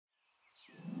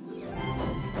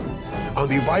On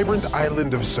the vibrant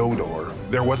island of Sodor,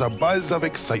 there was a buzz of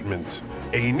excitement.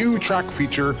 A new track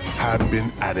feature had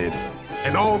been added,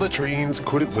 and all the trains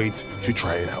couldn't wait to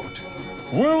try it out.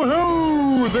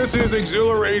 Woohoo! This is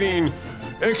exhilarating!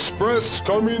 Express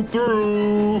coming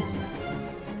through!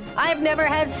 I've never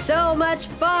had so much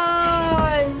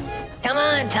fun! Come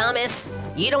on, Thomas.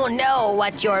 You don't know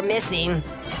what you're missing.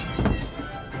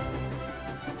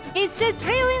 It's a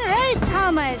thrilling ride,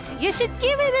 Thomas. You should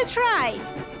give it a try.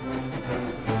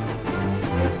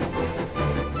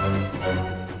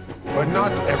 But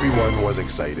not everyone was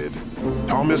excited.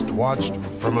 Thomas watched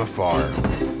from afar,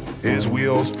 his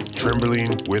wheels trembling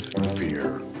with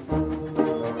fear.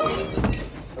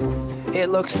 It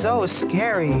looks so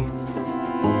scary.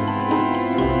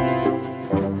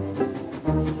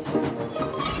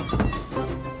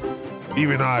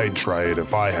 Even I'd try it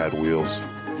if I had wheels.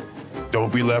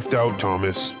 Don't be left out,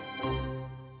 Thomas.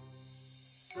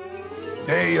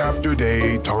 Day after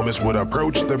day, Thomas would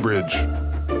approach the bridge.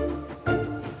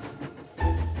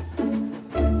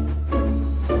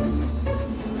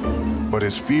 But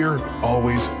his fear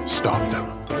always stopped him.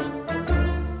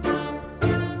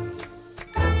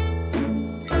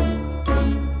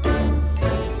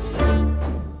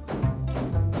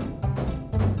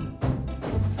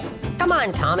 Come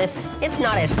on, Thomas. It's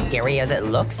not as scary as it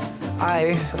looks.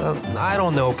 I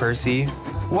don't know, Percy.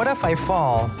 What if I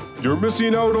fall? You're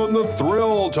missing out on the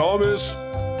thrill, Thomas.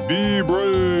 Be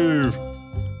brave.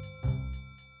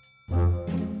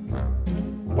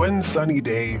 One sunny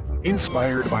day,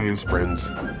 inspired by his friends,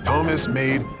 Thomas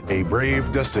made a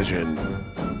brave decision.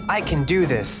 I can do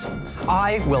this.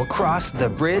 I will cross the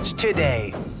bridge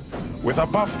today. With a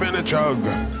puff and a chug,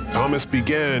 Thomas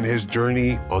began his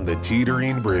journey on the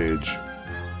Teetering Bridge.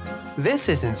 This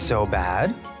isn't so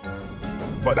bad.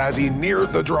 But as he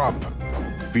neared the drop,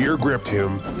 fear gripped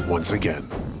him once again.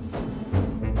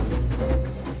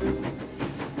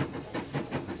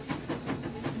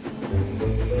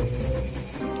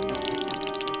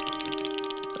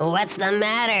 What's the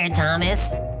matter,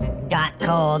 Thomas? Got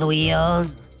cold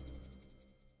wheels?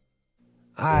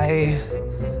 I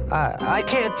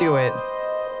can't do it.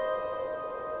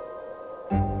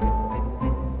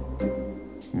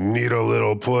 Need a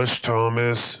little push,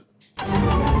 Thomas?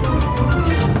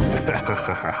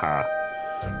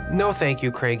 No, thank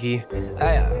you, Craigie.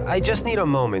 I just need a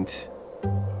moment.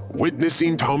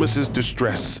 Witnessing Thomas's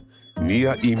distress,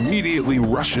 Nia immediately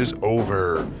rushes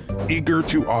over, eager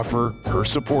to offer her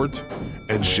support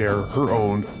and share her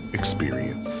own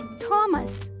experience.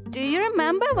 Thomas, do you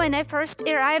remember when I first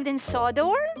arrived in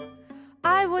Sodor?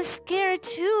 I was scared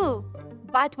too,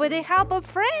 but with the help of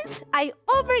friends, I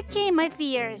overcame my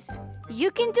fears.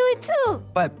 You can do it too.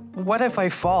 But what if I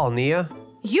fall, Nia?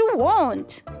 You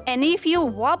won't. And if you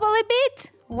wobble a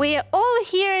bit, we're all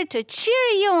here to cheer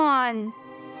you on.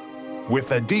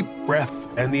 With a deep breath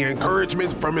and the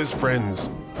encouragement from his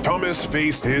friends, Thomas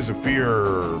faced his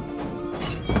fear.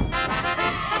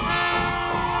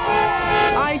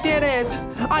 I did it!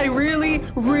 I really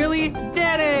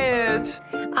did it!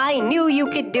 I knew you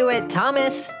could do it,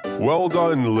 Thomas. Well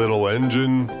done, little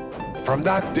engine. From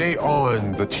that day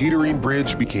on, the Teetering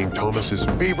Bridge became Thomas's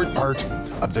favorite part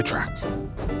of the track.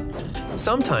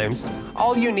 Sometimes,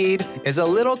 all you need is a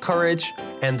little courage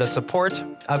and the support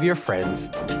of your friends.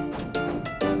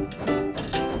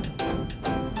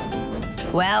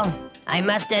 Well, I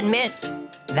must admit,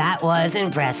 that was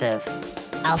impressive.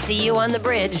 I'll see you on the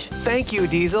bridge. Thank you,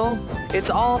 Diesel. It's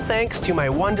all thanks to my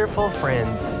wonderful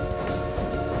friends.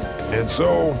 And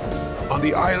so, on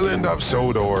the island of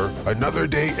Sodor, another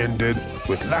day ended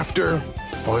with laughter,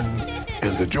 fun,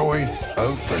 and the joy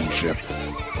of friendship.